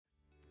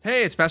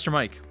Hey, it's Pastor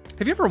Mike.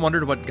 Have you ever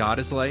wondered what God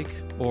is like,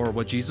 or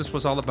what Jesus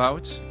was all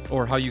about,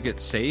 or how you get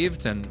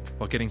saved and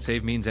what getting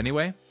saved means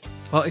anyway?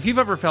 Well, if you've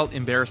ever felt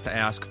embarrassed to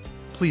ask,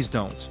 please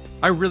don't.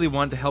 I really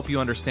want to help you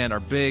understand our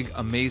big,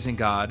 amazing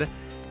God.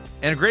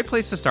 And a great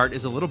place to start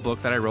is a little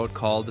book that I wrote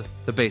called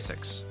The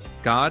Basics: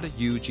 God,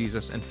 You,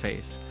 Jesus, and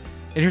Faith.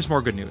 And here's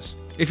more good news.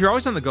 If you're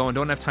always on the go and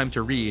don't have time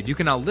to read, you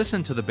can now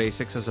listen to The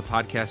Basics as a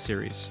podcast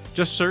series.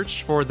 Just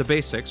search for The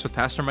Basics with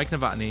Pastor Mike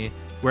Novotny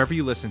wherever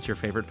you listen to your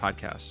favorite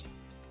podcasts.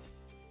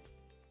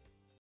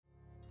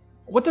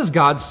 What does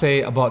God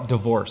say about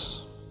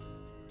divorce?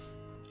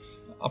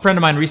 A friend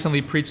of mine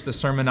recently preached a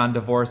sermon on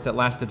divorce that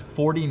lasted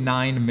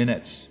 49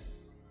 minutes.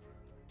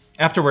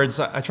 Afterwards,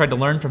 I tried to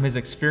learn from his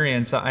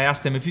experience. I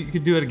asked him, if you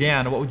could do it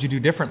again, what would you do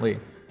differently?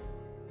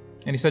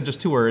 And he said just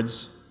 2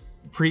 words: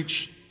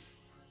 preach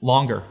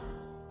longer.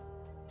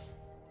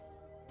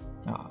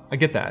 I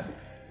get that.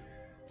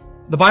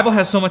 The Bible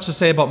has so much to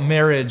say about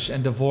marriage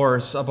and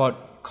divorce,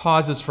 about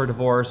causes for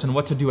divorce and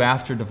what to do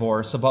after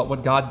divorce, about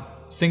what God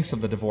thinks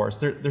of the divorce.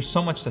 There's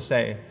so much to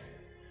say.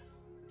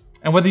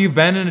 And whether you've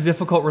been in a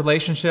difficult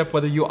relationship,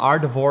 whether you are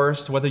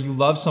divorced, whether you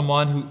love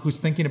someone who's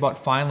thinking about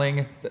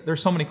filing,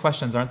 there's so many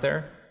questions, aren't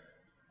there?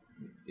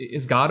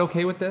 Is God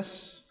okay with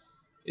this?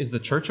 Is the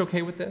church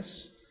okay with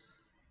this?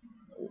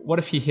 What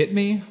if he hit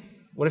me?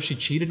 What if she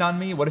cheated on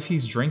me? What if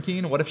he's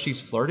drinking? What if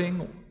she's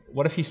flirting?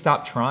 What if he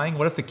stopped trying?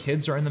 What if the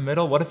kids are in the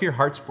middle? What if your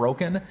heart's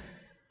broken?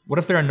 What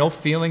if there are no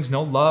feelings,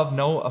 no love,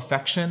 no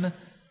affection?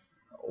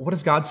 What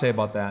does God say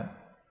about that?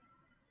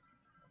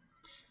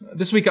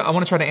 This week, I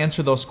want to try to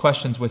answer those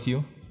questions with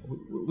you.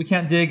 We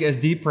can't dig as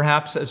deep,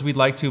 perhaps, as we'd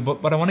like to,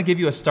 but I want to give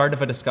you a start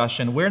of a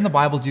discussion. Where in the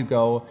Bible do you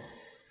go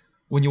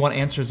when you want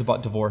answers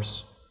about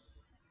divorce?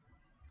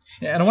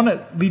 And I want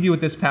to leave you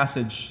with this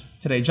passage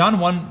today. John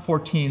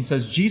 1:14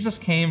 says, Jesus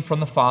came from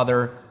the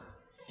Father,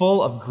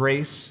 full of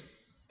grace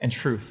and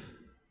truth.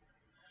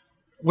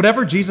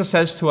 Whatever Jesus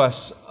says to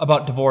us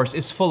about divorce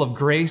is full of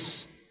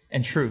grace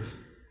and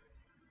truth.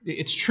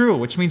 It's true,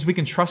 which means we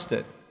can trust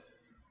it.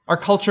 Our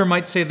culture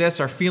might say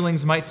this, our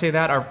feelings might say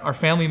that, our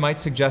family might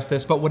suggest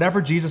this, but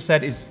whatever Jesus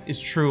said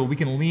is true. We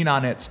can lean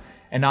on it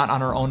and not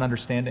on our own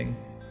understanding.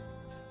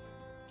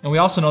 And we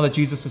also know that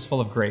Jesus is full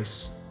of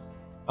grace,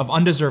 of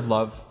undeserved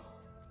love,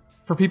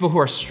 for people who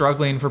are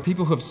struggling, for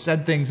people who have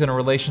said things in a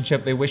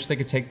relationship they wish they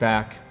could take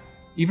back,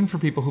 even for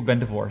people who've been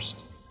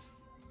divorced.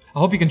 I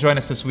hope you can join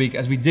us this week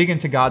as we dig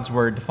into God's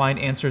Word to find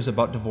answers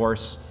about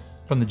divorce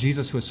from the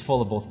Jesus who is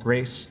full of both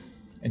grace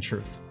and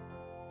truth.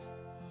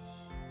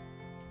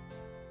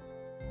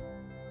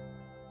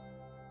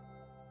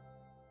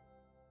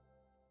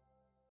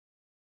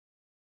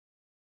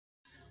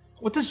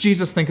 What does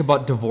Jesus think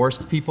about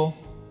divorced people?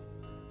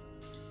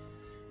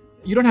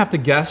 You don't have to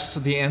guess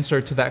the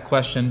answer to that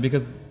question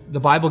because the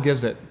Bible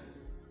gives it.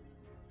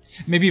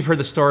 Maybe you've heard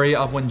the story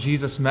of when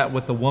Jesus met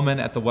with the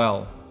woman at the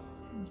well,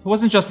 who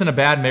wasn't just in a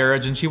bad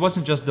marriage and she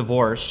wasn't just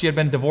divorced. She had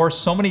been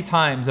divorced so many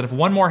times that if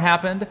one more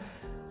happened,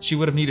 she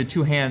would have needed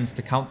 2 hands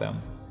to count them.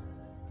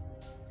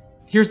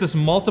 Here's this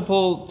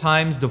multiple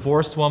times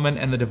divorced woman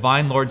and the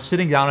divine Lord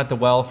sitting down at the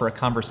well for a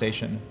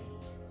conversation.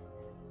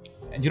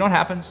 And you know what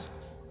happens?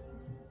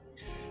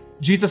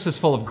 Jesus is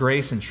full of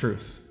grace and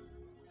truth.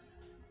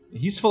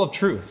 He's full of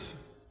truth.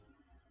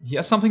 He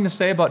has something to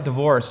say about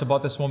divorce,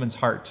 about this woman's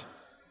heart.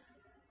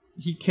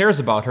 He cares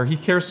about her. He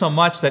cares so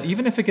much that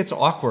even if it gets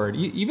awkward,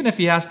 even if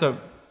he has to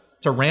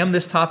ram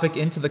this topic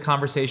into the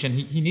conversation,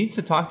 he needs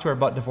to talk to her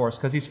about divorce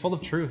because he's full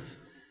of truth.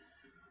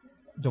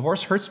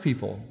 Divorce hurts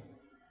people.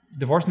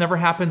 Divorce never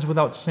happens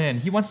without sin.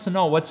 He wants to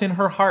know what's in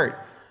her heart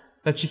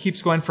that she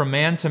keeps going from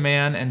man to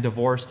man and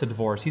divorce to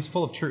divorce. He's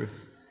full of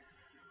truth.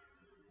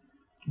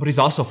 But he's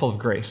also full of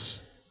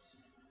grace.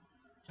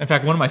 In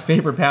fact, one of my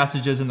favorite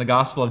passages in the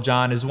Gospel of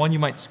John is one you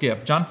might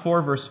skip. John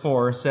 4, verse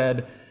 4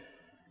 said,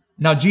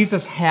 "Now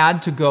Jesus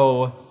had to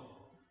go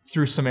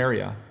through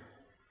Samaria."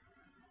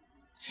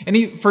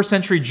 Any first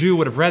century Jew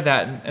would have read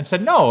that and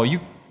said, no,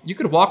 you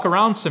could walk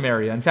around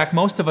Samaria. In fact,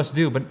 most of us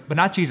do, but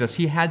not Jesus.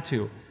 He had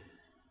to.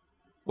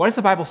 Why does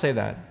the Bible say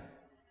that?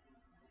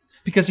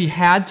 Because he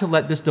had to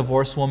let this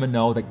divorced woman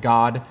know that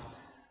God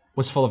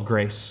was full of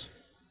grace.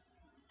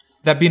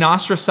 That being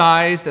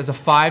ostracized as a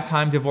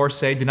 5-time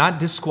divorcee did not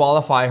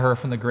disqualify her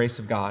from the grace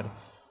of God.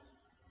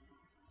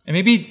 And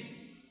maybe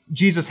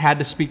Jesus had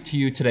to speak to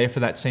you today for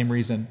that same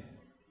reason.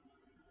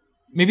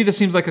 Maybe this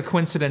seems like a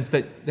coincidence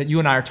that you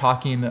and I are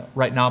talking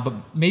right now,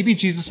 but maybe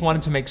Jesus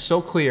wanted to make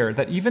so clear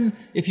that even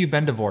if you've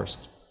been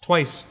divorced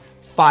twice,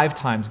 5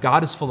 times,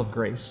 God is full of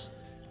grace.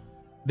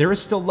 There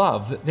is still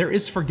love. There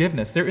is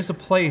forgiveness. There is a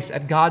place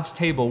at God's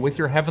table with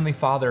your Heavenly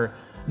Father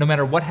no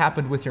matter what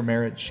happened with your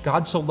marriage.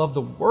 God so loved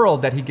the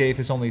world that he gave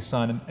his only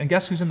son. And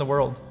guess who's in the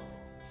world?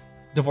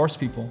 Divorced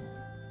people.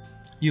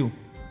 You.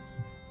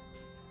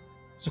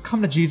 So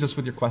come to Jesus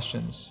with your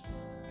questions.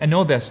 And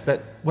know this,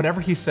 that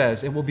whatever he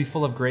says, it will be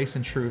full of grace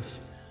and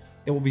truth.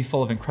 It will be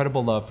full of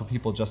incredible love for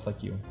people just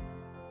like you.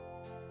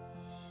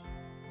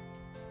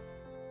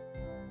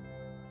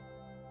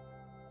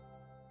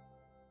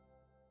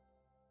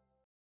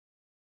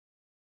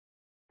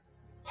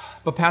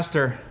 But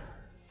Pastor,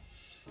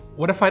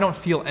 what if I don't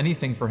feel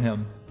anything for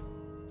him?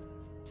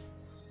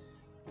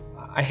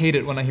 I hate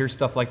it when I hear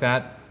stuff like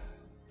that.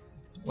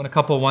 When a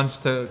couple wants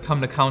to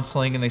come to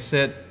counseling and they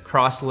sit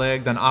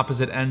cross-legged on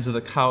opposite ends of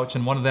the couch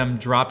and one of them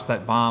drops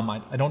that bomb,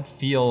 I don't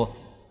feel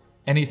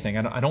anything.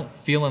 I don't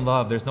feel in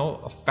love. There's no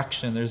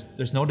affection.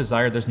 There's no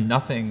desire. There's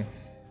nothing.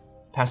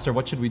 Pastor,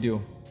 what should we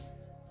do?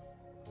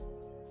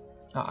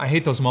 I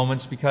hate those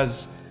moments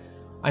because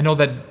I know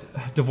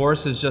that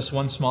divorce is just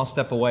one small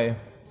step away.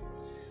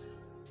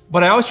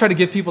 But I always try to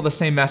give people the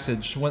same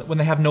message when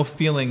they have no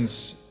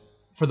feelings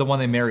for the one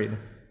they married.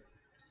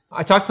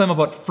 I talk to them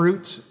about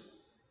fruit,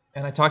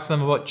 and I talk to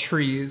them about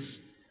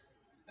trees,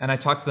 and I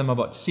talk to them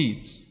about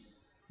seeds.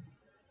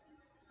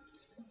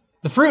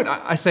 The fruit,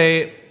 I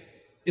say,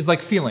 is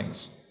like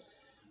feelings.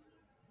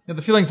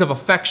 The feelings of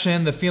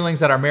affection, the feelings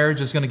that our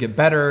marriage is going to get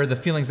better, the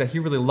feelings that he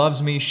really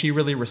loves me, she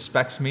really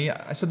respects me.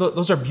 I said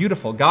those are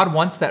beautiful. God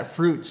wants that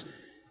fruit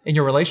in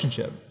your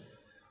relationship.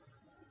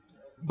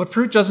 But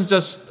fruit doesn't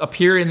just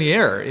appear in the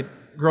air.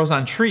 It grows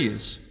on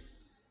trees.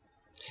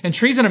 And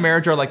trees in a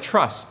marriage are like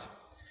trust.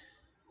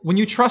 When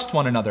you trust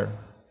one another,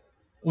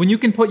 when you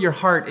can put your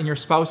heart in your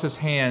spouse's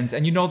hands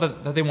and you know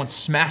that they won't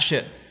smash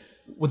it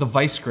with a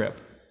vice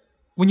grip,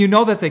 when you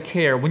know that they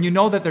care, when you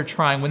know that they're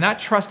trying, when that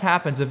trust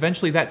happens,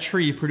 eventually that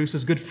tree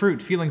produces good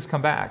fruit, feelings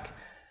come back.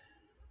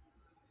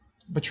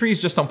 But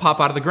trees just don't pop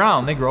out of the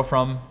ground. They grow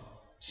from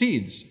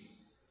seeds.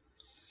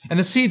 And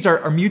the seeds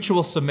are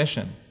mutual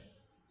submission,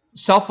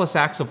 selfless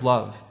acts of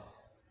love.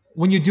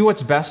 When you do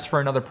what's best for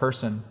another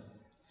person,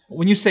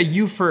 when you say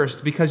you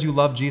first because you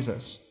love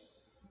Jesus,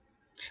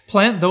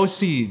 plant those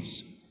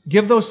seeds,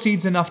 give those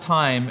seeds enough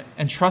time,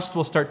 and trust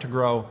will start to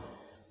grow.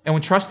 And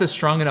when trust is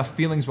strong enough,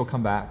 feelings will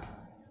come back.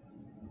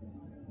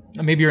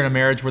 And maybe you're in a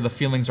marriage where the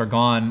feelings are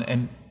gone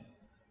and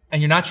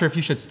you're not sure if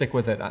you should stick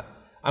with it.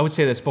 I would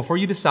say this, before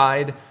you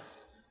decide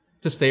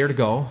to stay or to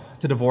go,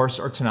 to divorce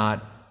or to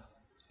not,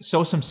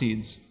 sow some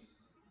seeds.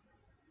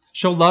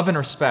 Show love and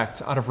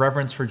respect out of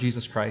reverence for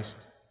Jesus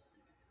Christ.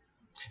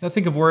 Now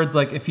think of words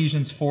like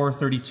Ephesians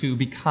 4:32,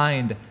 be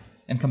kind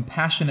and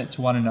compassionate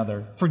to one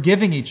another,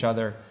 forgiving each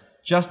other,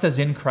 just as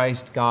in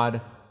Christ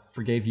God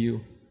forgave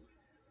you.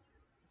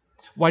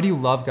 Why do you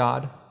love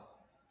God?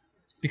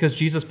 Because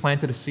Jesus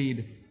planted a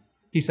seed.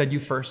 He said, you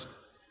first.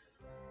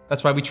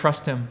 That's why we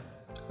trust him.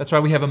 That's why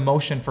we have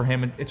emotion for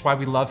him, and it's why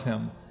we love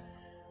him.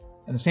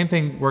 And the same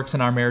thing works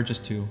in our marriages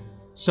too.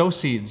 Sow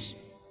seeds,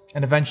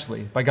 and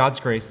eventually, by God's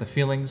grace, the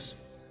feelings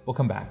will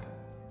come back.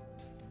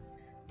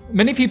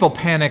 Many people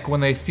panic when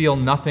they feel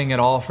nothing at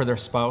all for their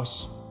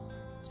spouse,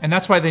 and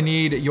that's why they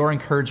need your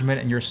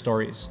encouragement and your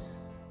stories.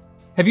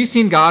 Have you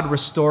seen God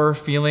restore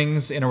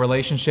feelings in a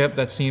relationship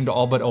that seemed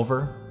all but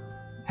over?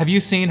 Have you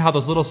seen how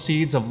those little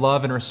seeds of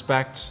love and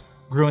respect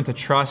grew into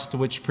trust,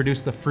 which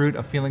produced the fruit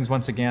of feelings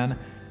once again?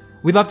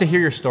 We'd love to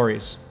hear your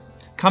stories.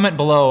 Comment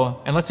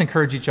below, and let's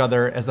encourage each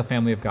other as the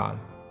family of God.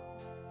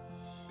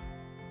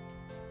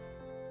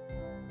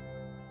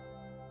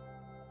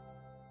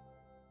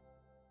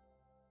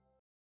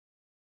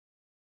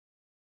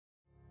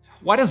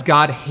 Why does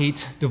God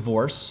hate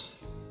divorce?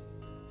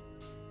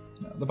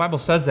 The Bible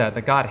says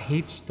that God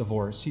hates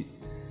divorce. He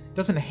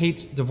doesn't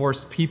hate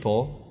divorced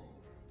people.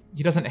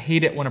 He doesn't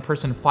hate it when a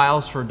person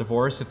files for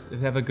divorce if they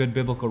have a good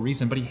biblical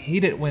reason, but he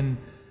hates it when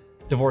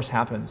divorce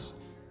happens.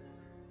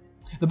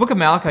 The book of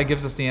Malachi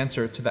gives us the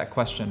answer to that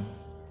question.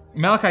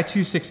 Malachi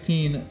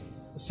 2:16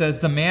 says,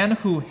 the man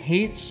who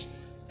hates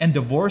and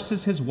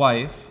divorces his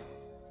wife,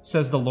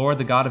 says the Lord,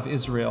 the God of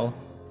Israel,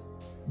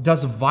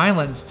 does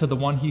violence to the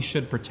one he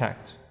should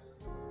protect.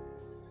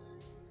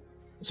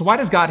 So why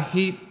does God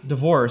hate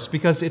divorce?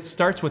 Because it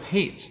starts with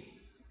hate.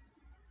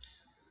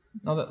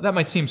 Now, that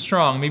might seem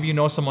strong. Maybe you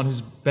know someone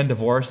who's been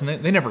divorced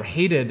and they never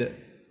hated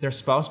their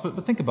spouse,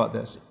 but think about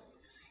this.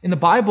 In the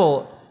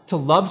Bible, to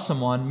love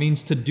someone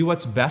means to do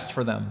what's best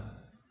for them.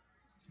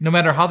 No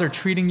matter how they're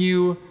treating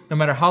you, no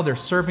matter how they're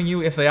serving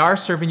you, if they are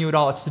serving you at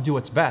all, it's to do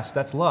what's best.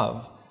 That's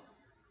love.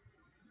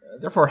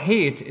 Therefore,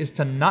 hate is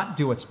to not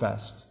do what's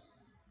best.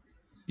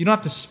 You don't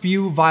have to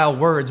spew vile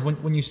words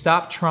when you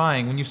stop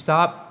trying, when you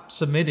stop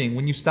submitting,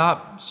 when you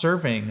stop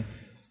serving.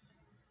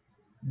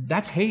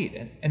 That's hate,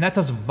 and that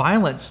does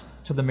violence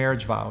to the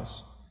marriage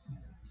vows.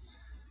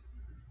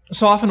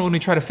 So often when we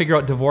try to figure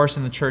out divorce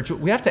in the church,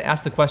 we have to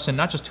ask the question,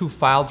 not just who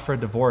filed for a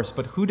divorce,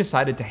 but who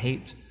decided to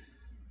hate?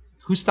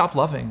 Who stopped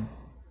loving?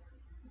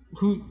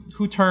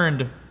 Who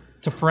turned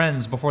to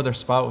friends before their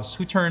spouse?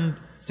 Who turned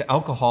to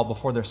alcohol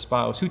before their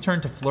spouse? Who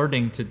turned to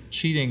flirting, to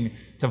cheating,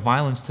 to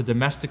violence, to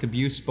domestic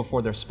abuse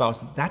before their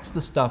spouse? That's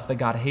the stuff that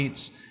God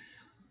hates,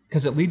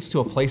 because it leads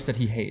to a place that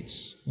he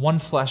hates, one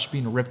flesh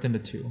being ripped into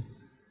two.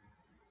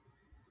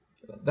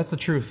 That's the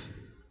truth.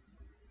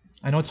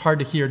 I know it's hard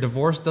to hear.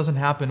 Divorce doesn't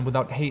happen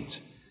without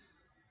hate,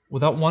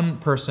 without one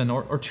person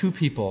or two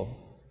people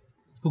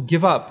who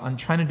give up on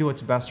trying to do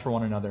what's best for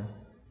one another.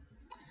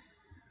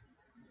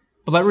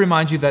 But let me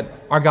remind you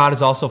that our God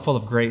is also full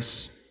of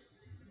grace.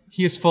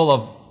 He is full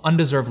of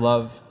undeserved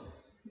love.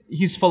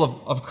 He's full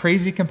of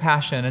crazy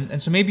compassion.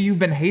 And so maybe you've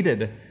been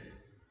hated.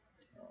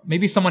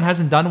 Maybe someone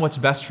hasn't done what's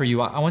best for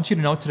you. I want you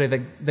to know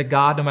today that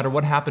God, no matter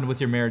what happened with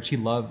your marriage, He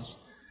loves.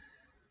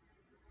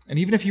 And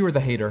even if you were the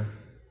hater,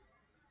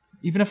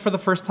 even if for the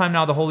first time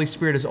now the Holy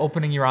Spirit is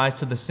opening your eyes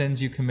to the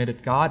sins you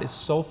committed, God is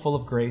so full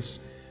of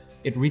grace,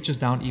 it reaches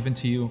down even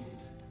to you.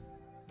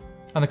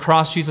 On the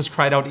cross, Jesus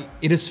cried out,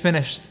 "It is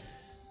finished."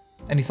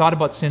 And He thought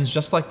about sins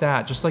just like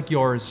that, just like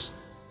yours,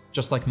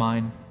 just like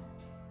mine.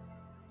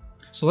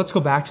 So let's go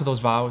back to those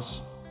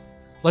vows.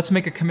 Let's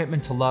make a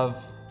commitment to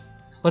love.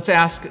 Let's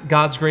ask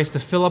God's grace to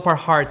fill up our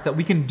hearts that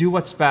we can do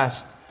what's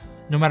best,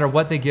 no matter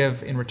what they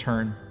give in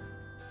return.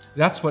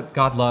 That's what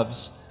God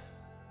loves,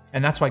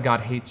 and that's why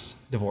God hates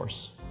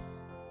divorce.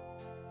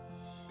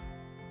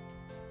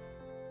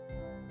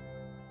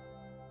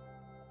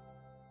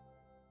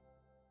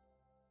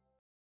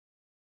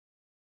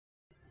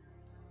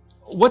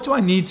 What do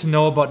I need to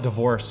know about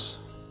divorce?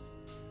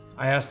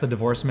 I asked the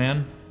divorce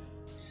man.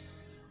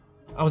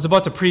 I was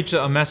about to preach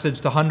a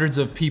message to hundreds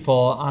of people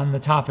on the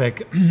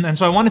topic, and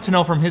so I wanted to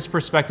know from his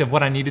perspective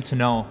what I needed to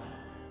know.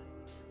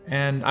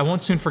 And I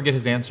won't soon forget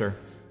his answer.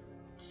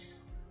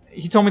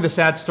 He told me the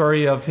sad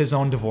story of his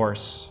own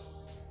divorce,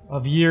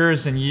 of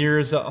years and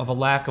years of a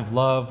lack of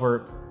love,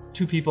 where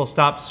two people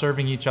stopped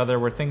serving each other,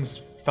 where things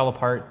fell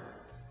apart.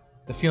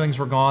 The feelings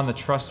were gone, the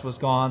trust was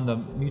gone, the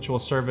mutual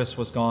service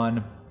was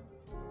gone.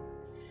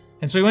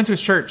 And so he went to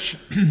his church,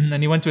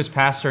 and he went to his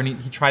pastor, and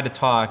he tried to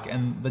talk,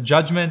 and the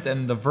judgment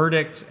and the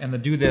verdict and the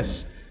do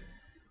this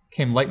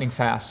came lightning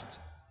fast.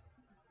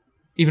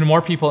 Even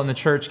more people in the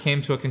church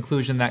came to a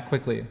conclusion that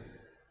quickly.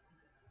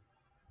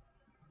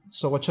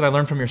 "So what should I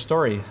learn from your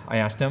story?" I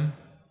asked him.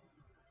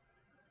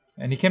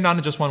 And he came down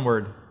to just one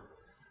word: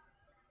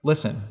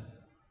 listen.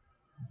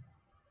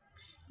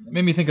 It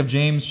made me think of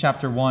James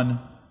chapter 1,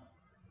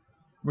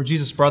 where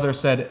Jesus' brother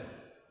said,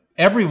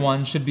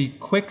 "Everyone should be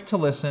quick to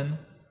listen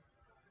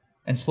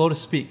and slow to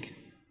speak."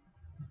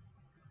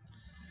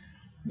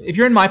 If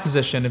you're in my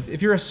position,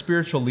 if you're a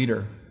spiritual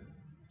leader,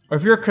 or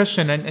if you're a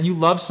Christian and you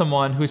love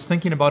someone who's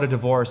thinking about a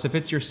divorce, if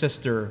it's your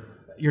sister,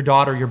 your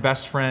daughter, your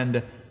best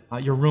friend,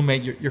 your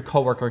roommate, your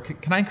coworker,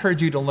 can I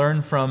encourage you to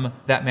learn from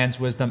that man's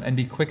wisdom and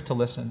be quick to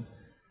listen?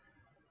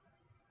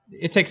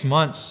 It takes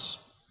months,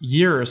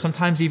 years,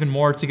 sometimes even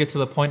more to get to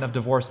the point of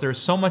divorce. There's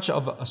so much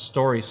of a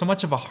story, so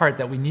much of a heart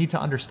that we need to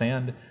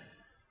understand.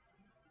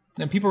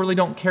 And people really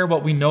don't care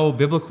what we know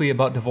biblically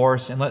about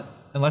divorce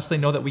unless they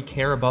know that we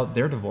care about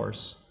their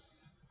divorce.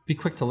 Be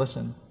quick to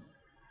listen.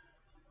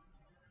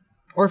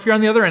 Or if you're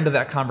on the other end of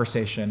that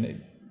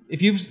conversation,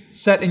 if you've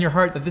set in your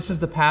heart that this is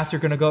the path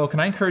you're going to go, can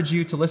I encourage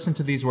you to listen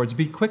to these words?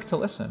 Be quick to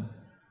listen.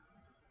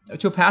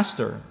 To a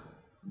pastor,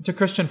 to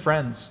Christian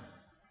friends,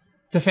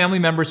 to family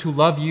members who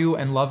love you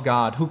and love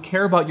God, who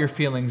care about your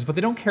feelings, but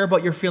they don't care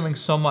about your feelings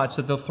so much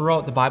that they'll throw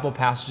out the Bible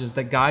passages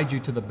that guide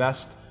you to the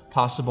best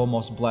possible,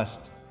 most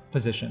blessed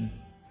position.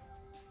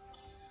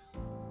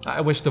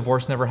 I wish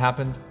divorce never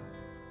happened.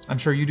 I'm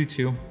sure you do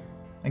too.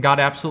 And God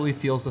absolutely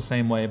feels the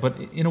same way. But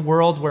in a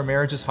world where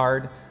marriage is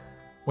hard,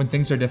 when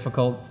things are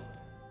difficult,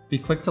 be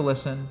quick to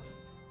listen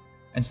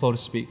and slow to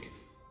speak.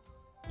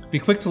 Be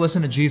quick to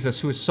listen to Jesus,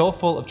 who is so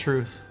full of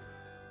truth,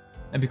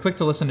 and be quick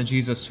to listen to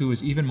Jesus, who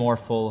is even more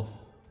full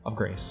of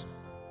grace.